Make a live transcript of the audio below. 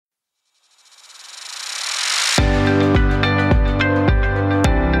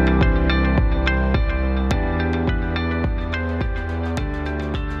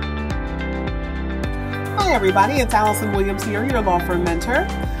Hi, everybody. It's Allison Williams here, your law firm mentor.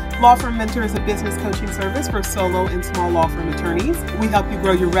 Law Firm Mentor is a business coaching service for solo and small law firm attorneys. We help you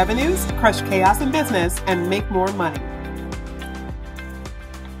grow your revenues, crush chaos in business, and make more money.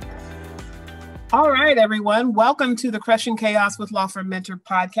 All right, everyone. Welcome to the Crushing Chaos with Law Firm Mentor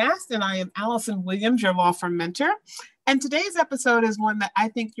podcast. And I am Allison Williams, your law firm mentor. And today's episode is one that I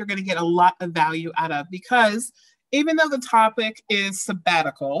think you're going to get a lot of value out of, because even though the topic is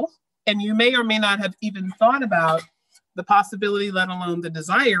sabbatical, and you may or may not have even thought about the possibility, let alone the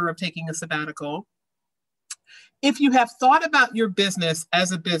desire of taking a sabbatical, if you have thought about your business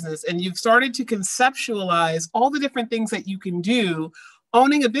as a business and you've started to conceptualize all the different things that you can do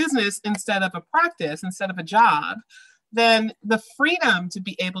owning a business instead of a practice, instead of a job, then the freedom to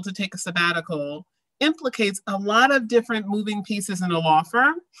be able to take a sabbatical implicates a lot of different moving pieces in a law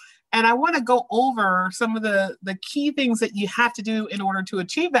firm. And I want to go over some of the key things that you have to do in order to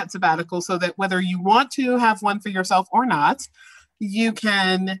achieve that sabbatical, so that whether you want to have one for yourself or not, you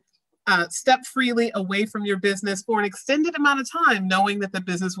can step freely away from your business for an extended amount of time, knowing that the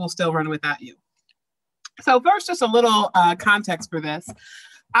business will still run without you. So first, just a little context for this.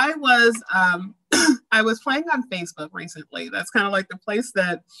 I was playing on Facebook recently. That's kind of like the place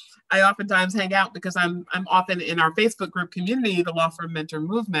that I oftentimes hang out, because I'm often in our Facebook group community, the Law Firm Mentor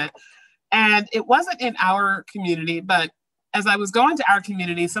Movement. And it wasn't in our community, but as I was going to our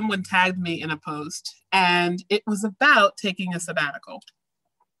community, someone tagged me in a post, and it was about taking a sabbatical.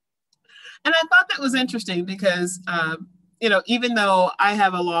 And I thought that was interesting because, even though I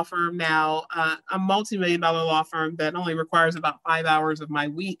have a law firm now, a multi-million-dollar law firm that only requires about 5 hours of my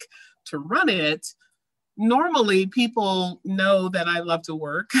week to run it, normally people know that I love to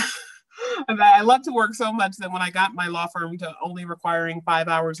work. And I love to work so much that when I got my law firm to only requiring 5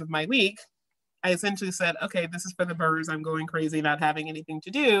 hours of my week, I essentially said, okay, this is for the birds. I'm going crazy, not having anything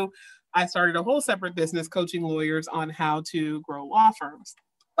to do. I started a whole separate business coaching lawyers on how to grow law firms.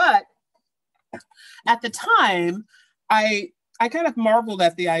 But at the time, I kind of marveled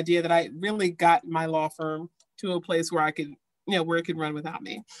at the idea that I really got my law firm to a place where I could, where it could run without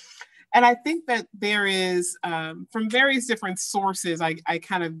me. And I think that there is, from various different sources, I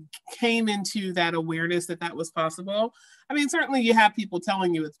kind of came into that awareness that that was possible. I mean, certainly you have people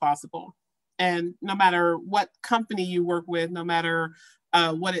telling you it's possible. And no matter what company you work with, no matter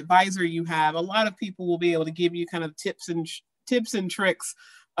what advisor you have, a lot of people will be able to give you kind of tips and tricks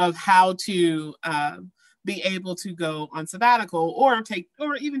of how to be able to go on sabbatical or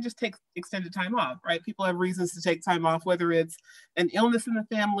even just take extended time off, right? People have reasons to take time off, whether it's an illness in the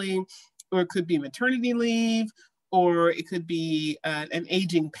family, or it could be maternity leave, or it could be an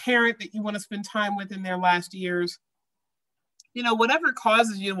aging parent that you want to spend time with in their last years. Whatever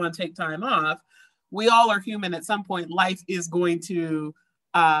causes you to want to take time off, we all are human. At some point, life is going to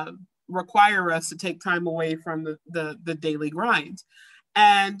require us to take time away from the daily grind.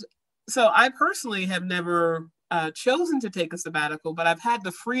 And so I personally have never chosen to take a sabbatical, but I've had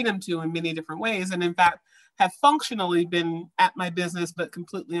the freedom to in many different ways. And in fact, have functionally been at my business, but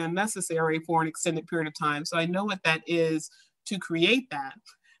completely unnecessary for an extended period of time. So I know what that is to create that.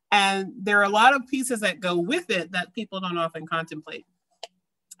 And there are a lot of pieces that go with it that people don't often contemplate.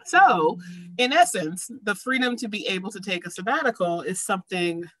 So in essence, the freedom to be able to take a sabbatical is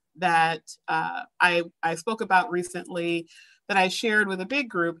something that I spoke about recently, that I shared with a big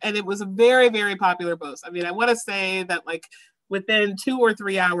group, and it was a very, very popular post. I mean, I want to say that like within 2 or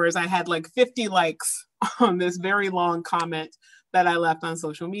 3 hours, I had like 50 likes on this very long comment that I left on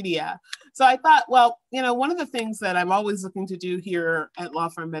social media. So I thought, well, one of the things that I'm always looking to do here at Law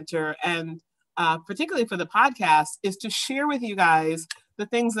Firm Mentor, and particularly for the podcast, is to share with you guys the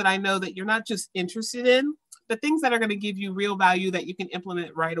things that I know that you're not just interested in, but things that are going to give you real value that you can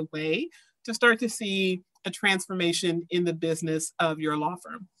implement right away to start to see a transformation in the business of your law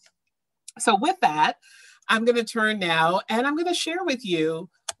firm. So with that, I'm going to turn now and I'm going to share with you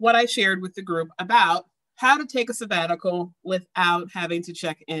what I shared with the group about how to take a sabbatical without having to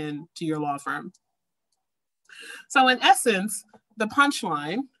check in to your law firm. So in essence, the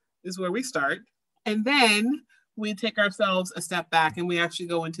punchline is where we start, and then we take ourselves a step back and we actually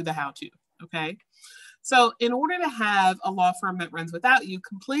go into the how-to, okay? So in order to have a law firm that runs without you,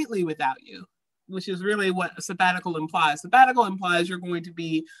 completely without you, which is really what a sabbatical implies. Sabbatical implies you're going to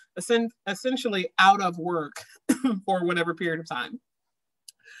be essentially out of work for whatever period of time.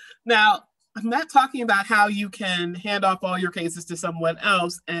 Now, I'm not talking about how you can hand off all your cases to someone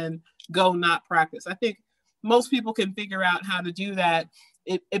else and go not practice. I think most people can figure out how to do that.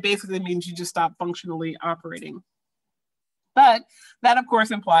 It basically means you just stop functionally operating. But that, of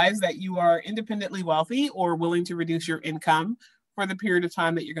course, implies that you are independently wealthy or willing to reduce your income for the period of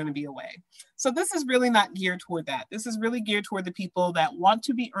time that you're going to be away. So this is really not geared toward that. This is really geared toward the people that want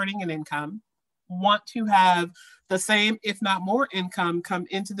to be earning an income, want to have the same, if not more income come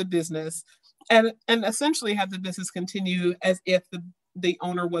into the business, and essentially have the business continue as if the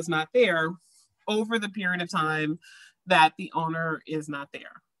owner was not there over the period of time that the owner is not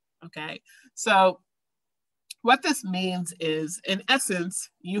there. Okay, so what this means is, in essence,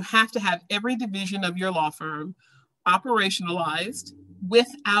 you have to have every division of your law firm operationalized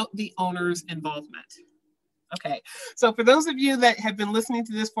without the owner's involvement. Okay, so for those of you that have been listening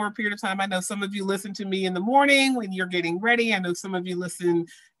to this for a period of time, I know some of you listen to me in the morning when you're getting ready. I know some of you listen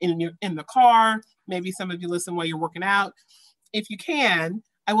in the car. Maybe some of you listen while you're working out. If you can,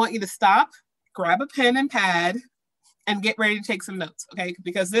 I want you to stop, grab a pen and pad, and get ready to take some notes, okay?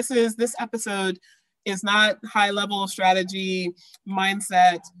 Because this episode is not high level strategy,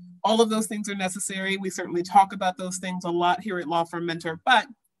 mindset. All of those things are necessary. We certainly talk about those things a lot here at Law Firm Mentor, but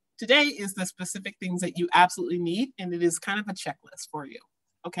today is the specific things that you absolutely need, and it is kind of a checklist for you,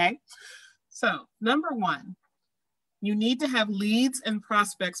 okay? So number one, you need to have leads and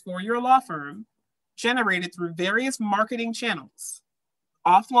prospects for your law firm generated through various marketing channels,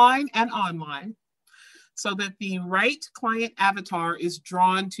 offline and online, so that the right client avatar is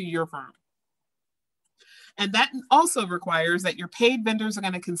drawn to your firm. And that also requires that your paid vendors are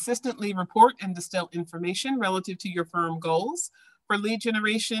going to consistently report and distill information relative to your firm goals for lead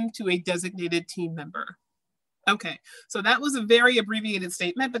generation to a designated team member. Okay, so that was a very abbreviated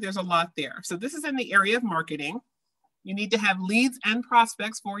statement, but there's a lot there. So this is in the area of marketing. You need to have leads and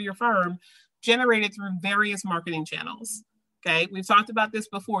prospects for your firm generated through various marketing channels. Okay, we've talked about this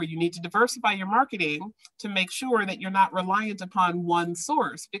before. You need to diversify your marketing to make sure that you're not reliant upon one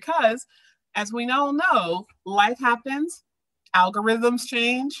source, because as we all know, life happens, algorithms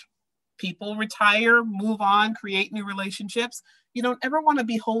change, people retire, move on, create new relationships. You don't ever want to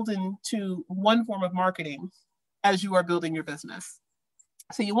be beholden to one form of marketing as you are building your business.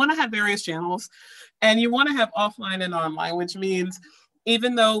 So you want to have various channels, and you want to have offline and online, which means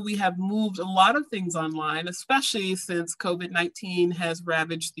even though we have moved a lot of things online, especially since COVID-19 has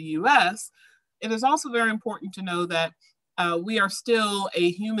ravaged the US, it is also very important to know that we are still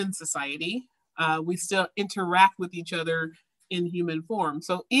a human society. We still interact with each other in human form.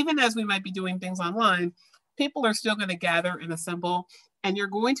 So even as we might be doing things online, people are still going to gather and assemble, and you're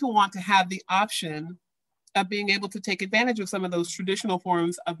going to want to have the option of being able to take advantage of some of those traditional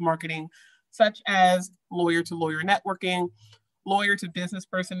forms of marketing, such as lawyer-to-lawyer networking, lawyer-to-business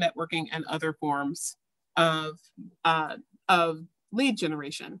person networking, and other forms of lead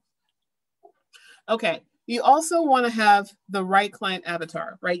generation. Okay. You also want to have the right client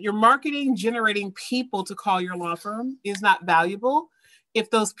avatar, right? Your marketing generating people to call your law firm is not valuable if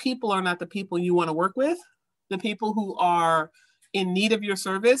those people are not the people you want to work with, the people who are in need of your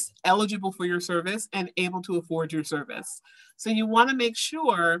service, eligible for your service, and able to afford your service. So you want to make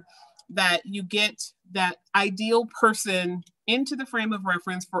sure that you get that ideal person into the frame of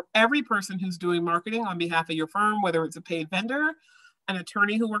reference for every person who's doing marketing on behalf of your firm, whether it's a paid vendor, an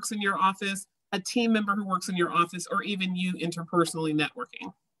attorney who works in your office, a team member who works in your office, or even you interpersonally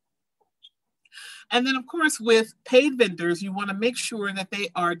networking. And then, of course, with paid vendors, you want to make sure that they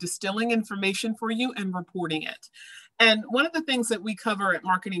are distilling information for you and reporting it. And one of the things that we cover at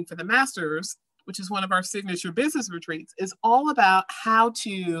Marketing for the Masters, which is one of our signature business retreats, is all about how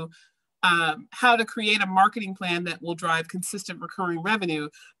to create a marketing plan that will drive consistent recurring revenue.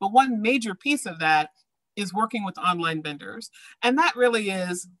 But one major piece of that is working with online vendors. And that really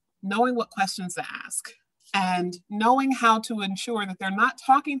is knowing what questions to ask and knowing how to ensure that they're not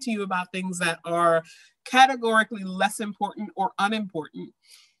talking to you about things that are categorically less important or unimportant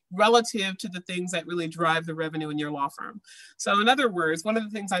relative to the things that really drive the revenue in your law firm. So in other words, one of the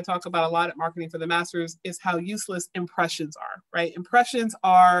things I talk about a lot at Marketing for the Masters is how useless impressions are, right? Impressions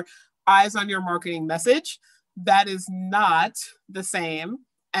are eyes on your marketing message. That is not the same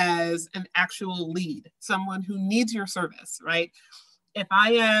as an actual lead, someone who needs your service, right? If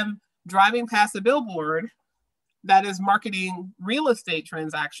I am driving past a billboard that is marketing real estate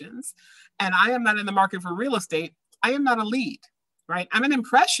transactions, and I am not in the market for real estate, I am not a lead, right? I'm an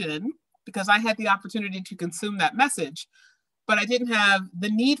impression because I had the opportunity to consume that message, but I didn't have the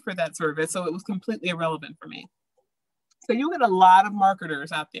need for that service, so it was completely irrelevant for me. So you get a lot of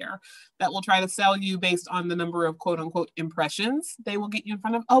marketers out there that will try to sell you based on the number of quote unquote impressions. They will get you in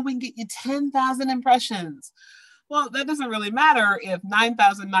front of, oh, we can get you 10,000 impressions. Well, that doesn't really matter if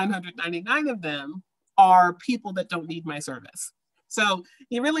 9,999 of them are people that don't need my service. So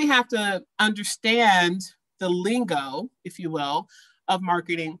you really have to understand the lingo, if you will, of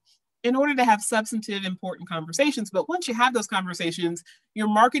marketing in order to have substantive, important conversations. But once you have those conversations, your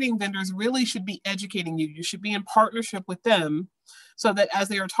marketing vendors really should be educating you. You should be in partnership with them so that as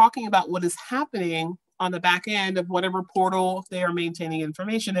they are talking about what is happening on the back end of whatever portal they are maintaining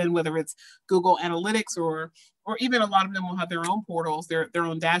information in, whether it's Google Analytics or even a lot of them will have their own portals, their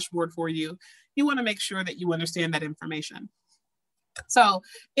own dashboard for you. You want to make sure that you understand that information. So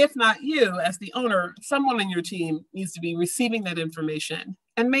if not you as the owner, someone in your team needs to be receiving that information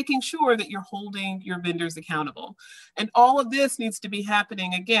and making sure that you're holding your vendors accountable. And all of this needs to be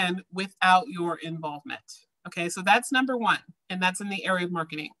happening, again, without your involvement. Okay, so that's number one, and that's in the area of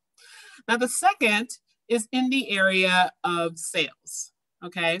marketing. Now, the second is in the area of sales.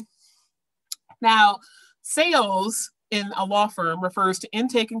 Okay, now sales in a law firm refers to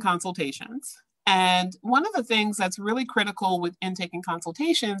intake and consultations. And one of the things that's really critical with intake and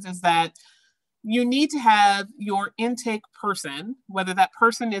consultations is that you need to have your intake person, whether that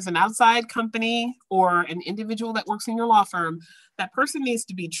person is an outside company or an individual that works in your law firm, that person needs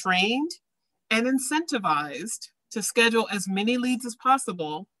to be trained and incentivized to schedule as many leads as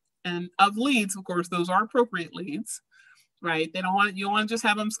possible. And of leads, of course, those are appropriate leads, right? You don't want to just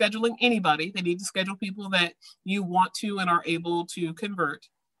have them scheduling anybody. They need to schedule people that you want to and are able to convert.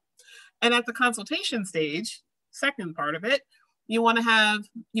 And at the consultation stage, second part of it, you want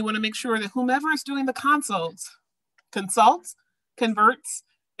to make sure that whomever is doing the consults, converts,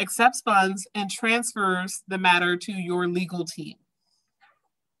 accepts funds, and transfers the matter to your legal team.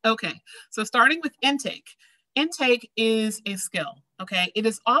 Okay, so starting with intake. Intake is a skill, okay? It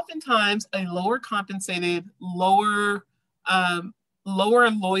is oftentimes a lower compensated, lower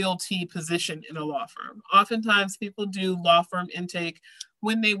loyalty position in a law firm. Oftentimes people do law firm intake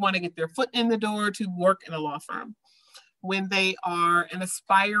when they want to get their foot in the door to work in a law firm, when they are an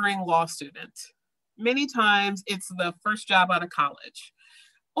aspiring law student. Many times it's the first job out of college,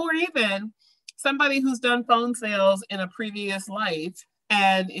 or even somebody who's done phone sales in a previous life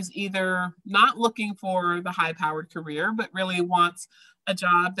and is either not looking for the high-powered career, but really wants a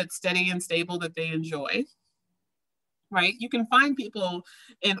job that's steady and stable that they enjoy. Right? You can find people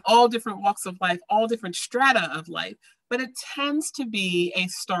in all different walks of life, all different strata of life, but it tends to be a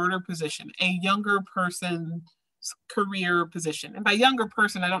starter position, a younger person's career position. And by younger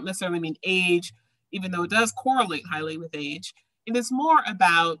person, I don't necessarily mean age, even though it does correlate highly with age. It is more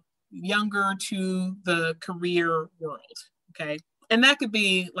about younger to the career world, okay? And that could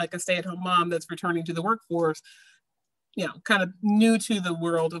be like a stay-at-home mom that's returning to the workforce, kind of new to the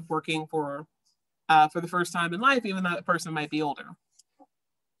world of working for the first time in life, even though that person might be older.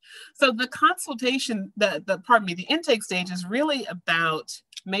 So the consultation, the intake stage is really about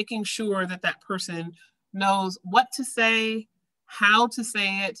making sure that that person knows what to say, how to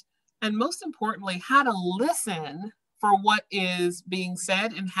say it, and most importantly, how to listen for what is being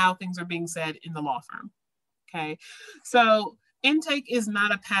said and how things are being said in the law firm. Okay, so intake is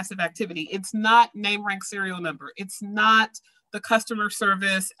not a passive activity. It's not name, rank, serial number. It's not the customer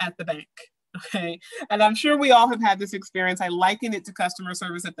service at the bank. Okay, and I'm sure we all have had this experience. I liken it to customer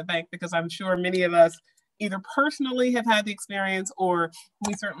service at the bank because I'm sure many of us either personally have had the experience or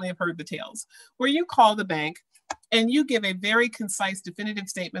we certainly have heard the tales, where you call the bank and you give a very concise, definitive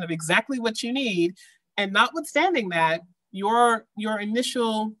statement of exactly what you need, and notwithstanding that, your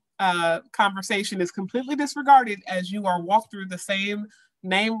initial conversation is completely disregarded as you are walked through the same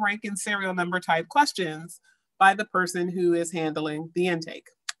name, rank, and serial number type questions by the person who is handling the intake.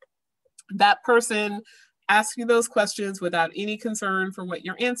 That person asks you those questions without any concern for what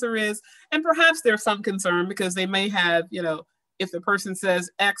your answer is. And perhaps there's some concern because they may have, if the person says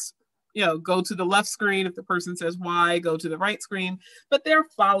X, go to the left screen. If the person says Y, go to the right screen. But they're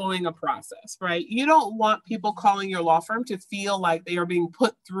following a process, right? You don't want people calling your law firm to feel like they are being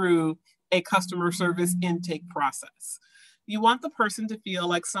put through a customer service intake process. You want the person to feel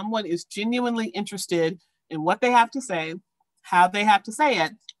like someone is genuinely interested in what they have to say, how they have to say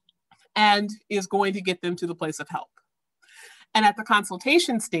it, and is going to get them to the place of help. And at the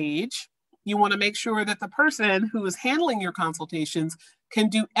consultation stage, you want to make sure that the person who is handling your consultations can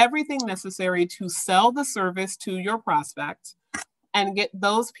do everything necessary to sell the service to your prospect and get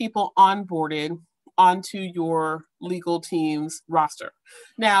those people onboarded onto your legal team's roster.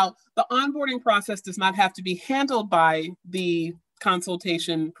 Now, the onboarding process does not have to be handled by the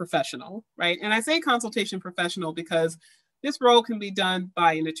consultation professional, right? And I say consultation professional because this role can be done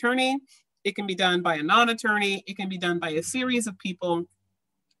by an attorney, it can be done by a non-attorney, it can be done by a series of people.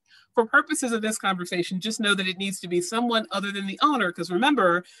 For purposes of this conversation, just know that it needs to be someone other than the owner, because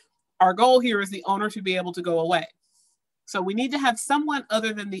remember, our goal here is the owner to be able to go away. So we need to have someone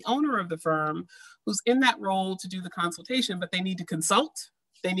other than the owner of the firm who's in that role to do the consultation, but they need to consult,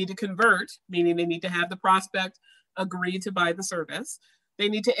 They need to convert, meaning they need to have the prospect agree to buy the service. They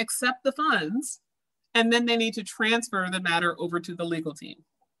need to accept the funds, and then they need to transfer the matter over to the legal team.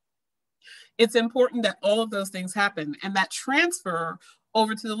 It's important that all of those things happen, and that transfer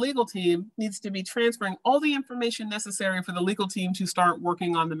over to the legal team needs to be transferring all the information necessary for the legal team to start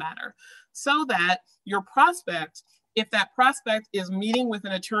working on the matter, so that your prospect, if that prospect is meeting with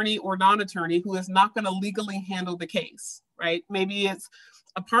an attorney or non-attorney who is not going to legally handle the case, right? Maybe it's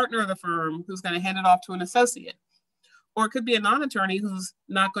a partner of the firm who's going to hand it off to an associate, or it could be a non-attorney who's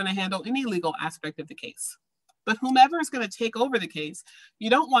not going to handle any legal aspect of the case. But whomever is going to take over the case, you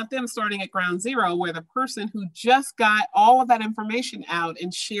don't want them starting at ground zero where the person who just got all of that information out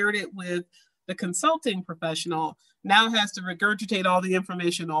and shared it with the consulting professional now has to regurgitate all the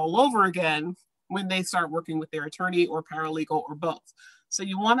information all over again when they start working with their attorney or paralegal or both. So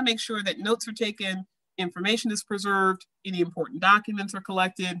you want to make sure that notes are taken, information is preserved, any important documents are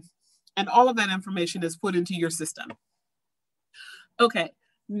collected, and all of that information is put into your system. Okay,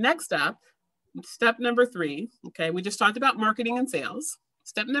 next up, step number 3, okay, we just talked about marketing and sales.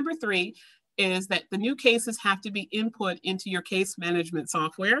 Step number 3 is that the new cases have to be input into your case management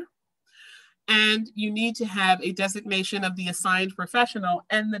software. And you need to have a designation of the assigned professional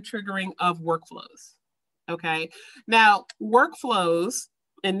and the triggering of workflows, okay? Now, workflows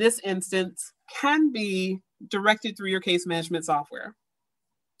in this instance can be directed through your case management software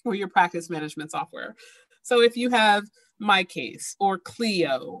or your practice management software. So if you have My Case or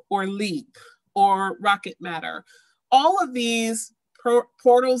Clio or Leap or Rocket Matter, all of these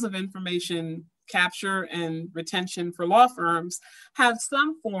portals of information capture and retention for law firms have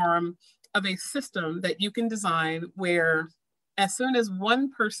some form of a system that you can design where as soon as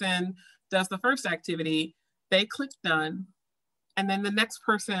one person does the first activity, they click done, and then the next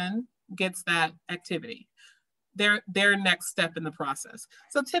person gets that activity, their next step in the process.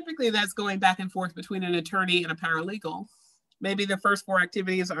 So typically that's going back and forth between an attorney and a paralegal. Maybe the first 4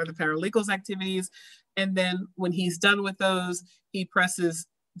 activities are the paralegal's activities, and then when he's done with those, he presses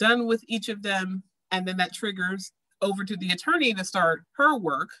done with each of them, and then that triggers over to the attorney to start her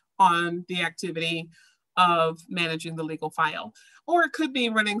work on the activity of managing the legal file. Or it could be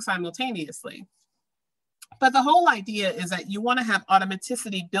running simultaneously. But the whole idea is that you want to have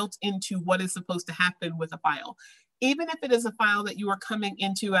automaticity built into what is supposed to happen with a file. Even if it is a file that you are coming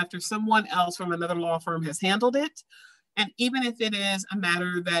into after someone else from another law firm has handled it, and even if it is a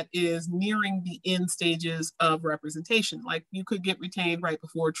matter that is nearing the end stages of representation, like you could get retained right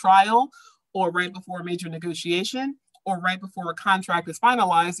before trial, or right before a major negotiation, or right before a contract is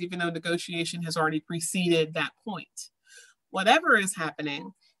finalized, even though negotiation has already preceded that point. Whatever is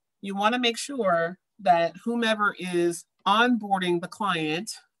happening, you want to make sure that whomever is onboarding the client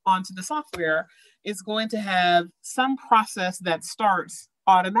onto the software is going to have some process that starts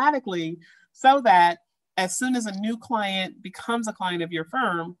automatically so that as soon as a new client becomes a client of your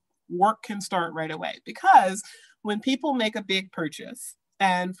firm, work can start right away. Because when people make a big purchase,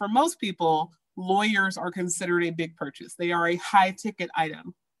 and for most people, lawyers are considered a big purchase. They are a high ticket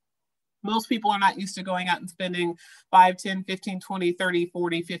item. Most people are not used to going out and spending $5, $10, $15, $20, $30,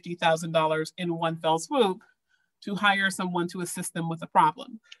 $40, $50,000 in one fell swoop to hire someone to assist them with a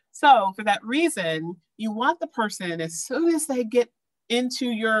problem. So for that reason, you want the person, as soon as they get into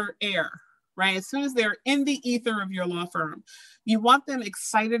your air, right? As soon as they're in the ether of your law firm, you want them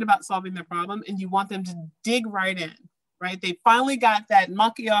excited about solving their problem, and you want them to dig right in, right? They finally got that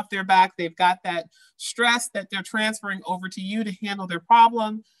monkey off their back. They've got that stress that they're transferring over to you to handle their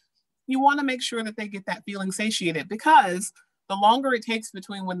problem. You want to make sure that they get that feeling satiated, because the longer it takes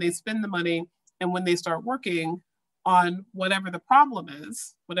between when they spend the money and when they start working on whatever the problem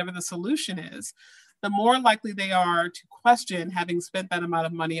is, whatever the solution is, the more likely they are to question having spent that amount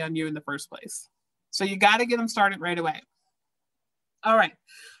of money on you in the first place. So you got to get them started right away. All right,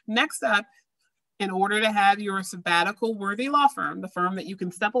 next up, in order to have your sabbatical worthy law firm, the firm that you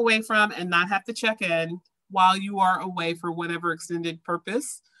can step away from and not have to check in while you are away for whatever extended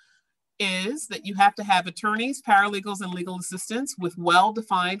purpose, is that you have to have attorneys, paralegals, and legal assistants with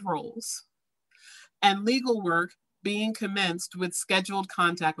well-defined roles, and legal work being commenced with scheduled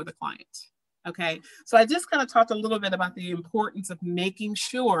contact with a client. Okay, so I just kind of talked a little bit about the importance of making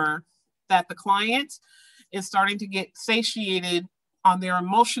sure that the client is starting to get satiated on their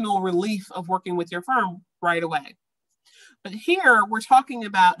emotional relief of working with your firm right away. But here we're talking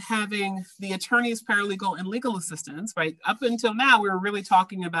about having the attorneys, paralegal, and legal assistants, right? Up until now, we were really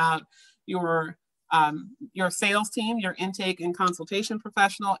talking about your sales team, your intake and consultation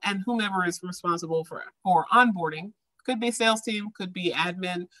professional, and whomever is responsible for onboarding. Could be sales team, could be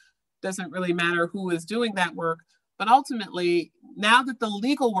admin, doesn't really matter who is doing that work, But ultimately, now that the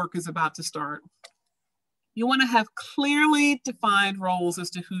legal work is about to start, you want to have clearly defined roles as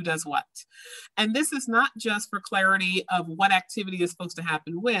to who does what. And this is not just for clarity of what activity is supposed to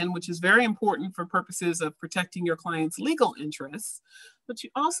happen when, which is very important for purposes of protecting your client's legal interests, but you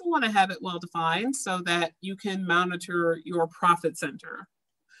also want to have it well defined so that you can monitor your profit center.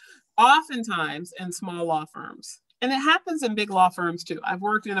 Oftentimes in small law firms, and it happens in big law firms too. I've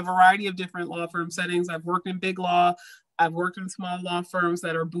worked in a variety of different law firm settings. I've worked in big law. I've worked in small law firms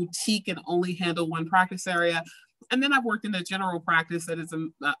that are boutique and only handle one practice area. And then I've worked in a general practice that is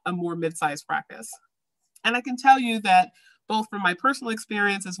a more mid-sized practice. And I can tell you that both from my personal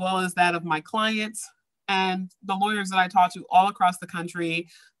experience as well as that of my clients and the lawyers that I talk to all across the country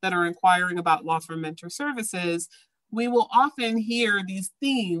that are inquiring about law firm mentor services, we will often hear these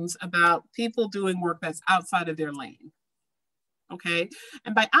themes about people doing work that's outside of their lane. Okay.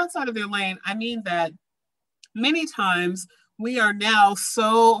 And by outside of their lane, I mean that many times we are now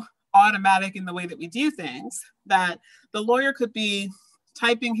so automatic in the way that we do things that the lawyer could be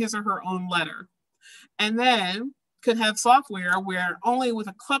typing his or her own letter and then could have software where only with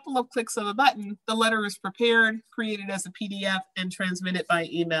a couple of clicks of a button, the letter is prepared, created as a PDF, and transmitted by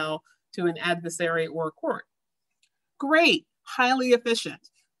email to an adversary or a court. Great, highly efficient.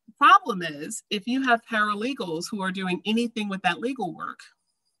 The problem is if you have paralegals who are doing anything with that legal work,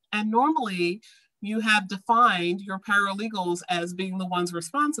 and normally you have defined your paralegals as being the ones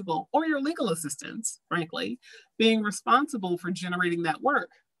responsible, or your legal assistants, frankly, being responsible for generating that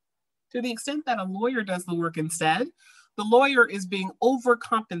work. To the extent that a lawyer does the work instead, the lawyer is being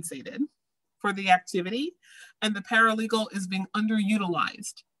overcompensated for the activity, and the paralegal is being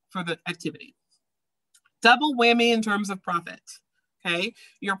underutilized for the activity. Double whammy in terms of profit, okay?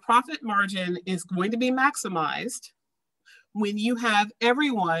 Your profit margin is going to be maximized when you have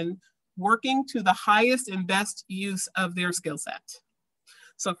everyone working to the highest and best use of their skill set.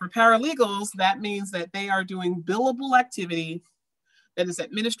 So for paralegals, that means that they are doing billable activity that is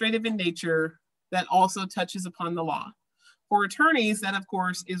administrative in nature that also touches upon the law. For attorneys, that of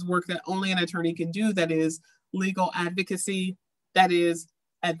course is work that only an attorney can do, that is legal advocacy, that is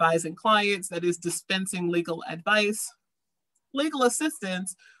advising clients, that is dispensing legal advice. Legal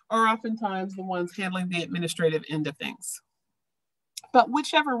assistants are oftentimes the ones handling the administrative end of things. But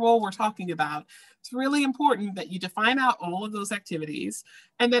whichever role we're talking about, it's really important that you define out all of those activities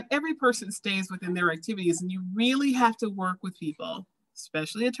and that every person stays within their activities. And you really have to work with people,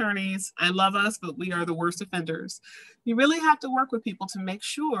 especially attorneys. I love us, but we are the worst offenders. You really have to work with people to make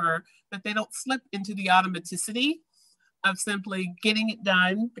sure that they don't slip into the automaticity of simply getting it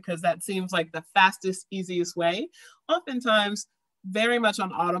done because that seems like the fastest, easiest way. Oftentimes, very much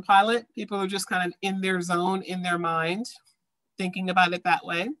on autopilot, people are just kind of in their zone, in their mind, thinking about it that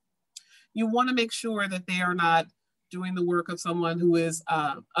way. You want to make sure that they are not doing the work of someone who is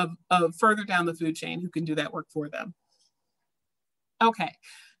further down the food chain who can do that work for them. Okay,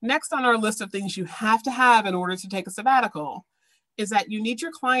 next on our list of things you have to have in order to take a sabbatical is that you need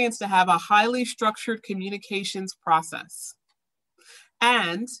your clients to have a highly structured communications process.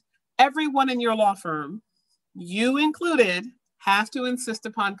 And everyone in your law firm, you included, have to insist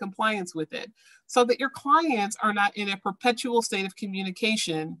upon compliance with it so that your clients are not in a perpetual state of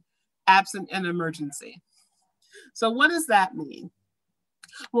communication absent an emergency. So what does that mean?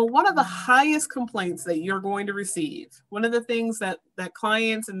 Well, one of the highest complaints that you're going to receive, one of the things that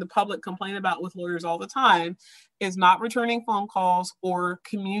clients and the public complain about with lawyers all the time is not returning phone calls or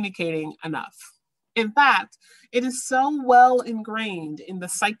communicating enough. In fact, it is so well ingrained in the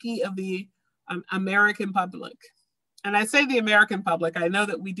psyche of the American public. And I say the American public, I know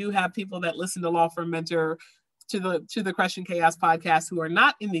that we do have people that listen to Law Firm Mentor to the Crush and Chaos podcast who are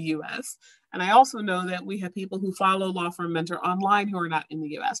not in the US. And I also know that we have people who follow Law Firm Mentor online who are not in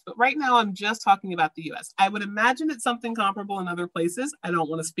the US. But right now I'm just talking about the US. I would imagine it's something comparable in other places. I don't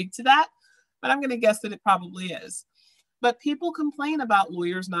want to speak to that, but I'm going to guess that it probably is. But people complain about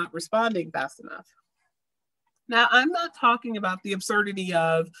lawyers not responding fast enough. Now, I'm not talking about the absurdity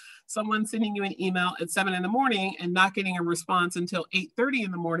of someone sending you an email at 7 in the morning and not getting a response until 8:30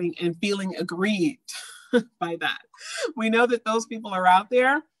 in the morning and feeling aggrieved by that. We know that those people are out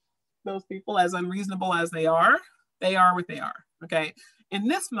there. Those people, as unreasonable as they are what they are, okay? In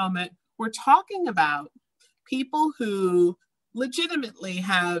this moment, we're talking about people who legitimately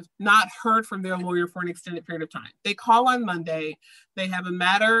have not heard from their lawyer for an extended period of time. They call on Monday, they have a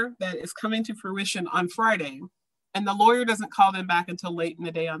matter that is coming to fruition on Friday, and the lawyer doesn't call them back until late in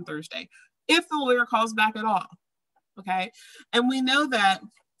the day on Thursday, if the lawyer calls back at all, okay? And we know that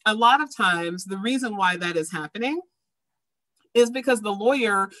a lot of times the reason why that is happening is because the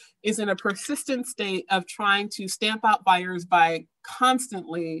lawyer is in a persistent state of trying to stamp out buyers by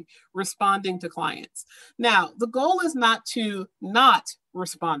constantly responding to clients. Now, the goal is not to not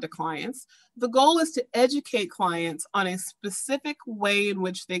respond to clients. The goal is to educate clients on a specific way in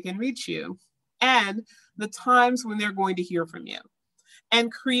which they can reach you and the times when they're going to hear from you. And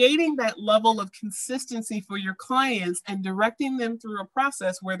creating that level of consistency for your clients and directing them through a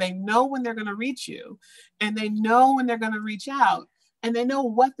process where they know when they're going to reach you and they know when they're going to reach out and they know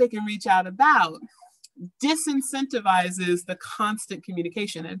what they can reach out about disincentivizes the constant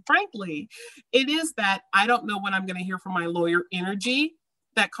communication. And frankly, it is that I don't know when I'm going to hear from my lawyer energy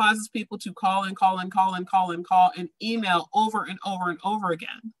that causes people to call and call and call and call and call and email over and over and over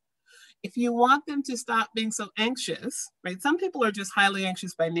again. If you want them to stop being so anxious, right? Some people are just highly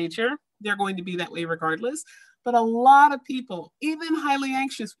anxious by nature. They're going to be that way regardless. But a lot of people, even highly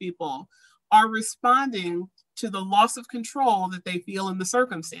anxious people, are responding to the loss of control that they feel in the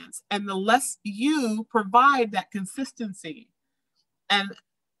circumstance. And the less you provide that consistency and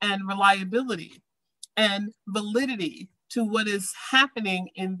reliability and validity to what is happening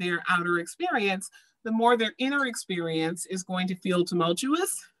in their outer experience, the more their inner experience is going to feel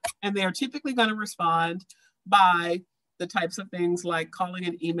tumultuous, and they are typically going to respond by the types of things like calling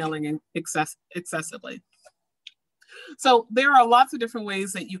and emailing excessively. So there are lots of different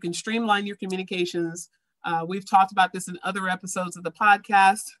ways that you can streamline your communications. We've talked about this in other episodes of the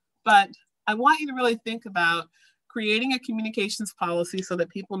podcast, but I want you to really think about creating a communications policy so that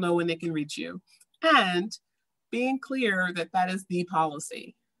people know when they can reach you and being clear that that is the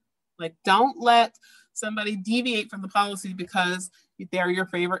policy. Like, don't let somebody deviate from the policy because they're your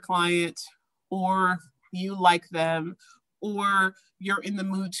favorite client or you like them or you're in the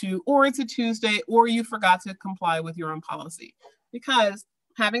mood to, or it's a Tuesday, or you forgot to comply with your own policy. Because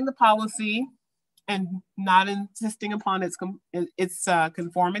having the policy and not insisting upon its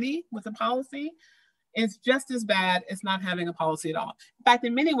conformity with the policy is just as bad as not having a policy at all. In fact,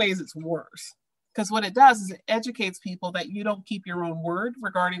 in many ways, it's worse. Because what it does is it educates people that you don't keep your own word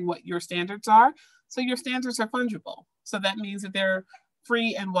regarding what your standards are. So your standards are fungible. So that means that they're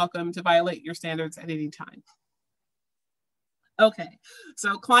free and welcome to violate your standards at any time. Okay,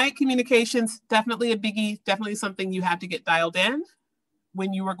 so client communications, definitely a biggie, definitely something you have to get dialed in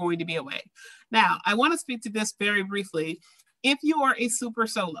when you are going to be away. Now, I want to speak to this very briefly. If you are a super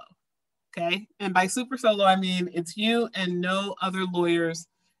solo, okay, and by super solo, I mean it's you and no other lawyers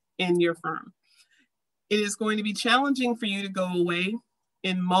in your firm. It is going to be challenging for you to go away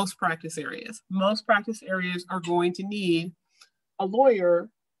in most practice areas. Most practice areas are going to need a lawyer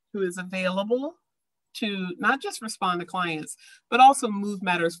who is available to not just respond to clients, but also move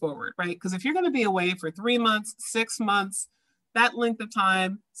matters forward, right? Because if you're going to be away for 3 months, 6 months, that length of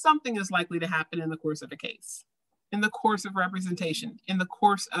time, something is likely to happen in the course of a case, in the course of representation, in the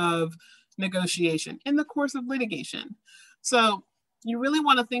course of negotiation, in the course of litigation. So you really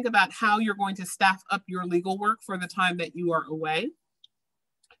want to think about how you're going to staff up your legal work for the time that you are away.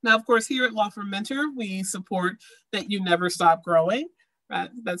 Now, of course, here at Law Firm Mentor, we support that you never stop growing.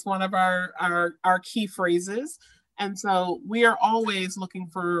 That's one of our key phrases. And so we are always looking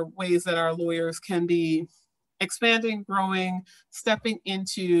for ways that our lawyers can be expanding, growing, stepping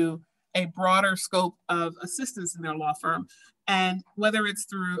into a broader scope of assistance in their law firm. And whether it's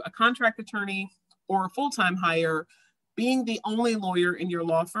through a contract attorney or a full-time hire, being the only lawyer in your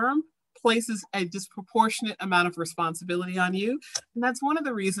law firm places a disproportionate amount of responsibility on you. And that's one of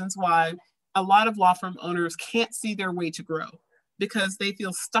the reasons why a lot of law firm owners can't see their way to grow, because they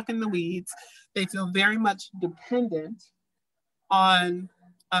feel stuck in the weeds. They feel very much dependent on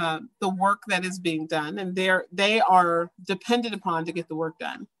the work that is being done, and they are dependent upon to get the work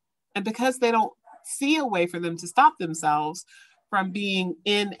done. And because they don't see a way for them to stop themselves from being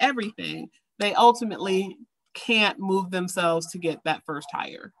in everything, they ultimately can't move themselves to get that first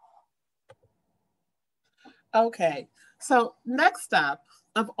hire. Okay, so next up,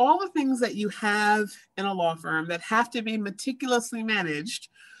 of all the things that you have in a law firm that have to be meticulously managed,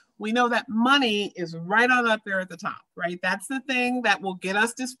 we know that money is right on up there at the top, right? That's the thing that will get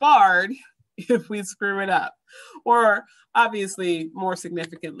us disbarred if we screw it up. Or obviously, more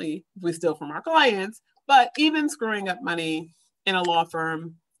significantly, if we steal from our clients, but even screwing up money in a law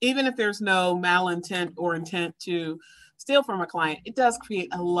firm, even if there's no malintent or intent to steal from a client, it does create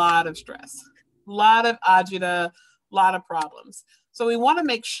a lot of stress, a lot of agita, a lot of problems. So we want to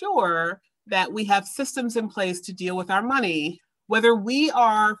make sure that we have systems in place to deal with our money, whether we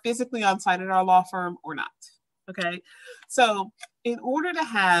are physically on site at our law firm or not, okay? So in order to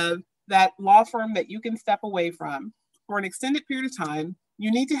have that law firm that you can step away from for an extended period of time,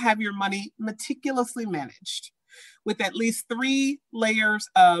 you need to have your money meticulously managed. with at least 3 layers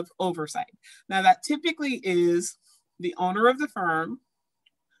of oversight. Now, that typically is the owner of the firm,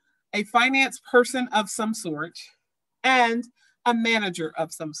 a finance person of some sort, and a manager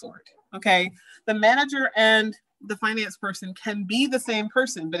of some sort, okay? The manager and the finance person can be the same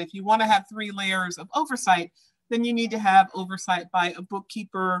person, but if you want to have 3 layers of oversight, then you need to have oversight by a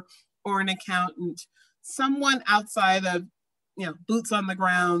bookkeeper or an accountant, someone outside of, boots on the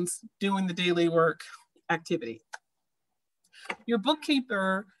grounds, doing the daily work activity. Your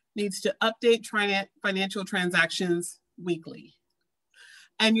bookkeeper needs to update financial transactions weekly.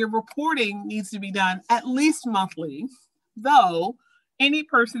 And your reporting needs to be done at least monthly, though any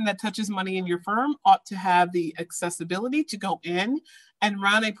person that touches money in your firm ought to have the accessibility to go in and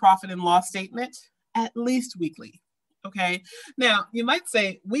run a profit and loss statement at least weekly, okay? Now, you might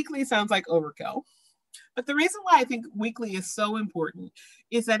say weekly sounds like overkill, but the reason why I think weekly is so important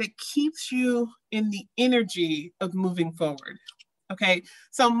is that it keeps you in the energy of moving forward, okay?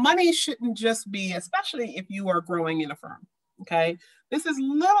 So money shouldn't just be, especially if you are growing in a firm, okay? This is a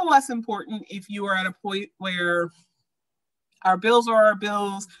little less important if you are at a point where our bills are our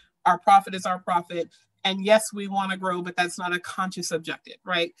bills, our profit is our profit, and yes, we want to grow, but that's not a conscious objective,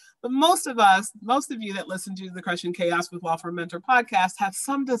 right? But most of you that listen to the Crushing Chaos with Law Firm Mentor podcast have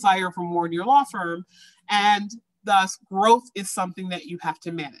some desire for more in your law firm, and thus growth is something that you have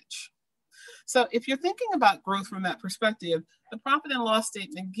to manage. So if you're thinking about growth from that perspective, the profit and loss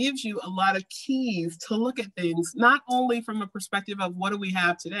statement gives you a lot of keys to look at things, not only from a perspective of what do we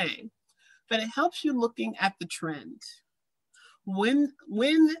have today, but it helps you looking at the trend. When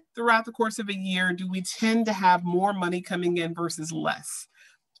throughout the course of a year do we tend to have more money coming in versus less?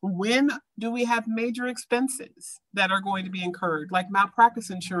 When do we have major expenses that are going to be incurred, like malpractice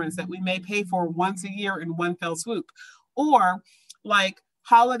insurance that we may pay for once a year in one fell swoop, or like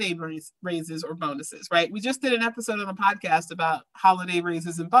holiday raises or bonuses, right? We just did an episode on the podcast about holiday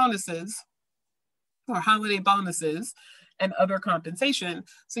raises and bonuses, or holiday bonuses and other compensation.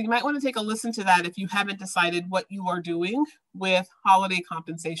 So you might want to take a listen to that if you haven't decided what you are doing with holiday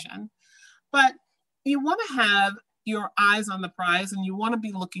compensation. But you want to have your eyes on the prize and you want to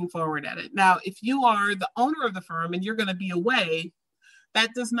be looking forward at it. Now, if you are the owner of the firm and you're going to be away,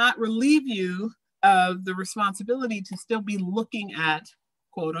 that does not relieve you of the responsibility to still be looking at,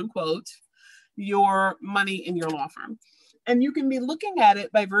 quote unquote, your money in your law firm. And you can be looking at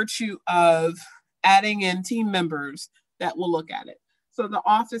it by virtue of adding in team members that will look at it. So the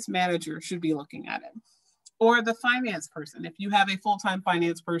office manager should be looking at it, or the finance person. If you have a full-time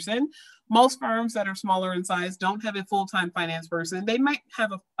finance person, most firms that are smaller in size don't have a full-time finance person. They might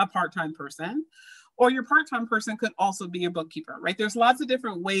have a part-time person, or your part-time person could also be a bookkeeper, right? There's lots of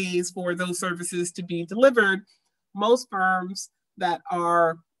different ways for those services to be delivered. Most firms that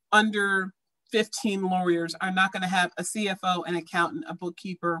are under 15 lawyers are not going to have a CFO, an accountant, a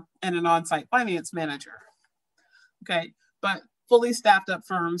bookkeeper, and an on-site finance manager. Okay, but fully staffed up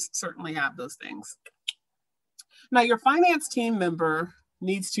firms certainly have those things. Now, your finance team member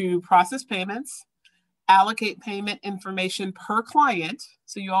needs to process payments, allocate payment information per client.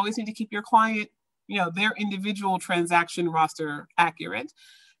 So you always need to keep your client, their individual transaction roster accurate.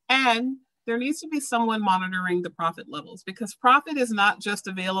 And there needs to be someone monitoring the profit levels, because profit is not just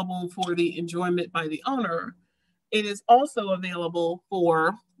available for the enjoyment by the owner. It is also available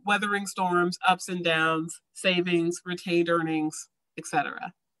for weathering storms, ups and downs, savings, retained earnings,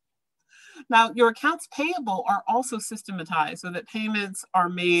 etc. Now, your accounts payable are also systematized so that payments are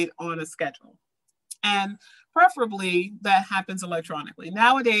made on a schedule. And preferably that happens electronically.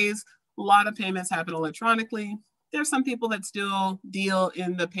 Nowadays, a lot of payments happen electronically. There's some people that still deal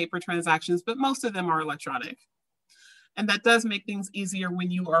in the paper transactions, but most of them are electronic. And that does make things easier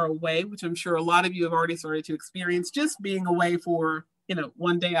when you are away, which I'm sure a lot of you have already started to experience. Just being away for,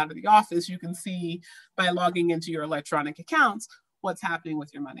 one day out of the office, you can see by logging into your electronic accounts what's happening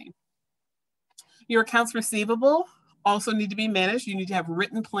with your money. Your accounts receivable also need to be managed. You need to have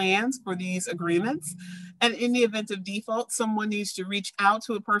written plans for these agreements. And in the event of default, someone needs to reach out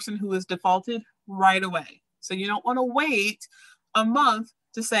to a person who is defaulted right away. So you don't want to wait a month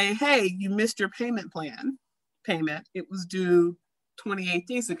to say, hey, you missed your payment. It was due 28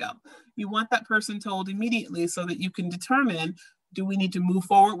 days ago. You want that person told immediately so that you can determine, do we need to move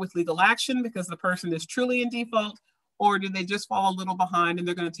forward with legal action because the person is truly in default, or do they just fall a little behind and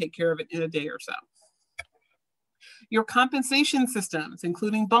they're going to take care of it in a day or so? Your compensation systems,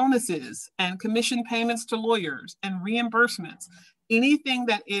 including bonuses and commission payments to lawyers and reimbursements, anything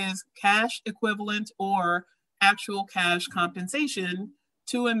that is cash equivalent or actual cash compensation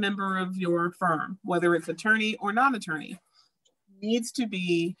to a member of your firm, whether it's attorney or non-attorney, needs to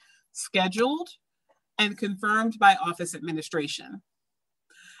be scheduled and confirmed by office administration.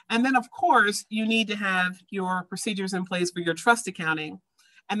 And then, of course, you need to have your procedures in place for your trust accounting.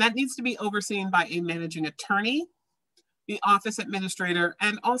 And that needs to be overseen by a managing attorney, the office administrator,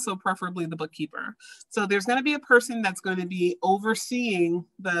 and also preferably the bookkeeper. So there's going to be a person that's going to be overseeing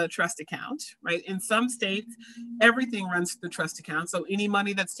the trust account, right? In some states, everything runs through the trust account. So any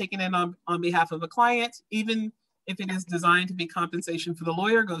money that's taken in on behalf of a client, even if it is designed to be compensation for the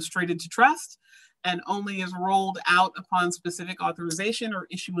lawyer, goes straight into trust and only is rolled out upon specific authorization or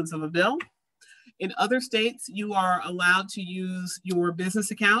issuance of a bill. In other states, you are allowed to use your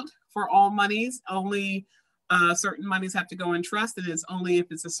business account for all monies. Only certain monies have to go in trust, and it's only if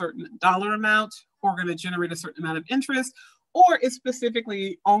it's a certain dollar amount or going to generate a certain amount of interest, or it's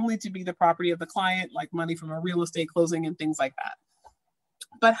specifically only to be the property of the client, like money from a real estate closing and things like that.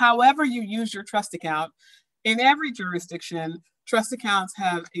 But however you use your trust account, in every jurisdiction, trust accounts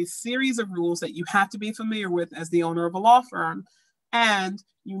have a series of rules that you have to be familiar with as the owner of a law firm. And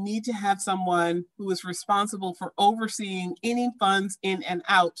you need to have someone who is responsible for overseeing any funds in and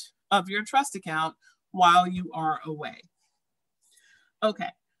out of your trust account while you are away. Okay,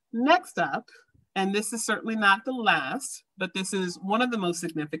 next up, and this is certainly not the last, but this is one of the most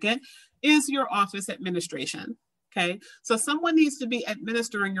significant, is your office administration. Okay, so someone needs to be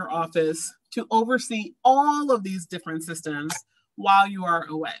administering your office to oversee all of these different systems while you are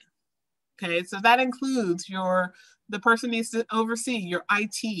away. Okay, so that includes the person needs to oversee your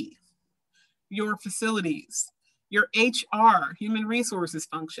IT, your facilities, your HR, human resources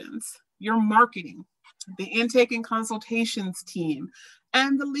functions, your marketing, the intake and consultations team,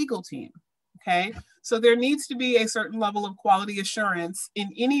 and the legal team. Okay, so there needs to be a certain level of quality assurance in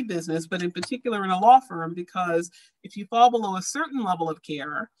any business, but in particular in a law firm, because if you fall below a certain level of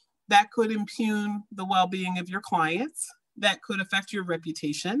care, that could impugn the well-being of your clients, that could affect your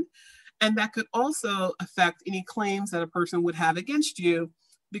reputation, and that could also affect any claims that a person would have against you,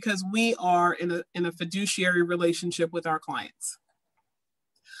 because we are in a fiduciary relationship with our clients.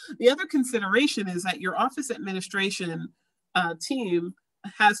 The other consideration is that your office administration team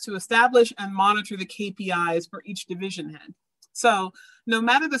has to establish and monitor the KPIs for each division head. So no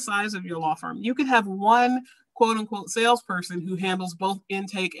matter the size of your law firm, you could have one quote unquote salesperson who handles both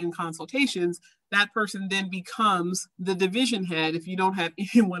intake and consultations. That person then becomes the division head if you don't have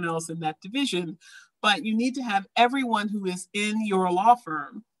anyone else in that division. But you need to have everyone who is in your law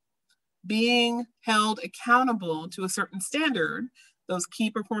firm being held accountable to a certain standard, those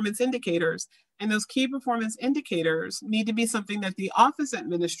key performance indicators. And those key performance indicators need to be something that the office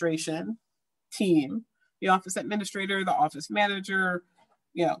administration team, the office administrator, the office manager,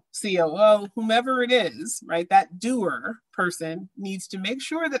 COO, whomever it is, right? That doer person needs to make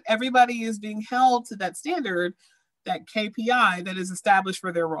sure that everybody is being held to that standard, that KPI that is established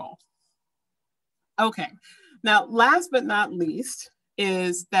for their role. Okay, now last but not least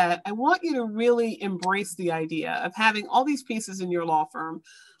is that I want you to really embrace the idea of having all these pieces in your law firm.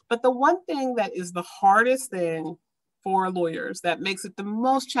 But the one thing that is the hardest thing for lawyers, that makes it the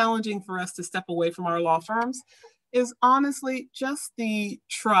most challenging for us to step away from our law firms, is honestly just the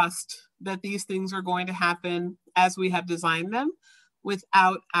trust that these things are going to happen as we have designed them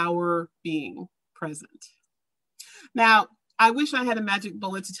without our being present. Now, I wish I had a magic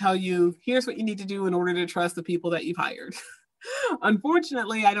bullet to tell you, here's what you need to do in order to trust the people that you've hired.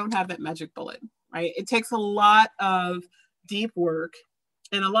 Unfortunately, I don't have that magic bullet, right? It takes a lot of deep work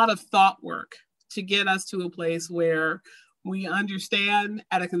and a lot of thought work to get us to a place where we understand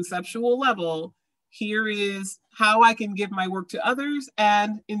at a conceptual level, here is how I can give my work to others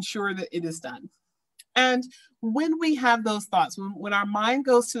and ensure that it is done. And when we have those thoughts, when our mind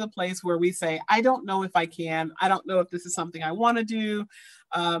goes to the place where we say, I don't know if I can, I don't know if this is something I want to do,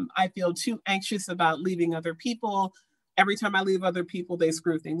 I feel too anxious about leaving other people. Every time I leave other people, they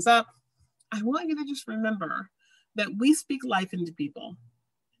screw things up. I want you to just remember that we speak life into people.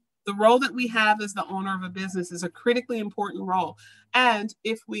 The role that we have as the owner of a business is a critically important role. And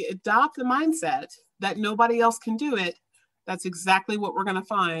if we adopt the mindset that nobody else can do it, that's exactly what we're going to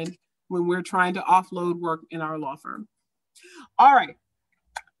find when we're trying to offload work in our law firm. All right.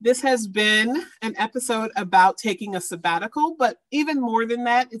 This has been an episode about taking a sabbatical, but even more than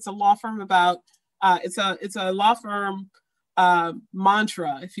that, it's a law firm about, it's a law firm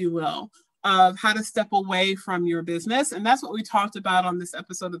mantra, if you will, of how to step away from your business. And that's what we talked about on this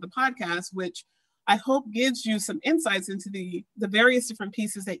episode of the podcast, which I hope gives you some insights into the various different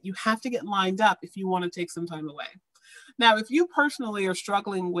pieces that you have to get lined up if you want to take some time away. Now, if you personally are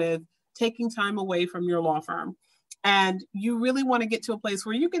struggling with taking time away from your law firm, and you really want to get to a place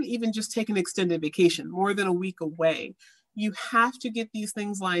where you can even just take an extended vacation, more than a week away, You have to get these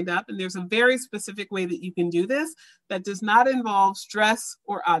things lined up, and there's a very specific way that you can do this that does not involve stress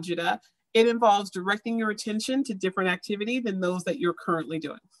or agita. It involves directing your attention to different activity than those that you're currently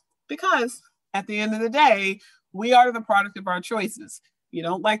doing. Because at the end of the day, we are the product of our choices. You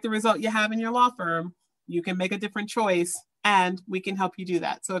don't like the result you have in your law firm, you can make a different choice, and we can help you do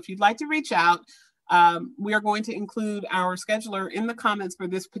that. So if you'd like to reach out, we are going to include our scheduler in the comments for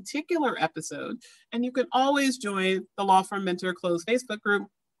this particular episode. And you can always join the Law Firm Mentor Closed Facebook group,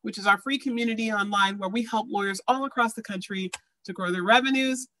 which is our free community online where we help lawyers all across the country to grow their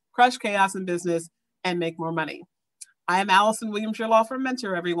revenues, crush chaos in business, and make more money. I am Allison Williams, your Law Firm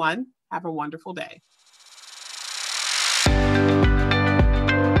Mentor, everyone. Have a wonderful day.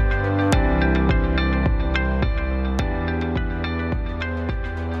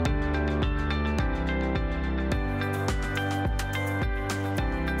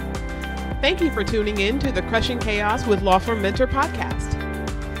 Thank you for tuning in to the Crushing Chaos with Law Firm Mentor podcast.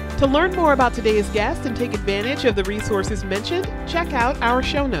 To learn more about today's guest and take advantage of the resources mentioned, check out our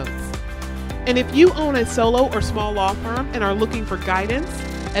show notes. And if you own a solo or small law firm and are looking for guidance,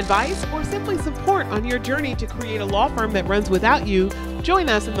 advice, or simply support on your journey to create a law firm that runs without you, join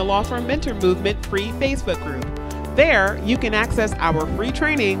us in the Law Firm Mentor Movement free Facebook group. There, you can access our free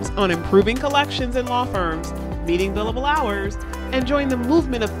trainings on improving collections in law firms, meeting billable hours, and join the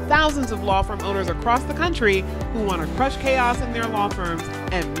movement of thousands of law firm owners across the country who want to crush chaos in their law firms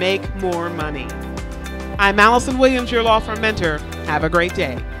and make more money. I'm Allison Williams, your Law Firm Mentor. Have a great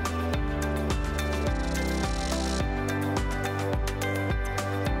day.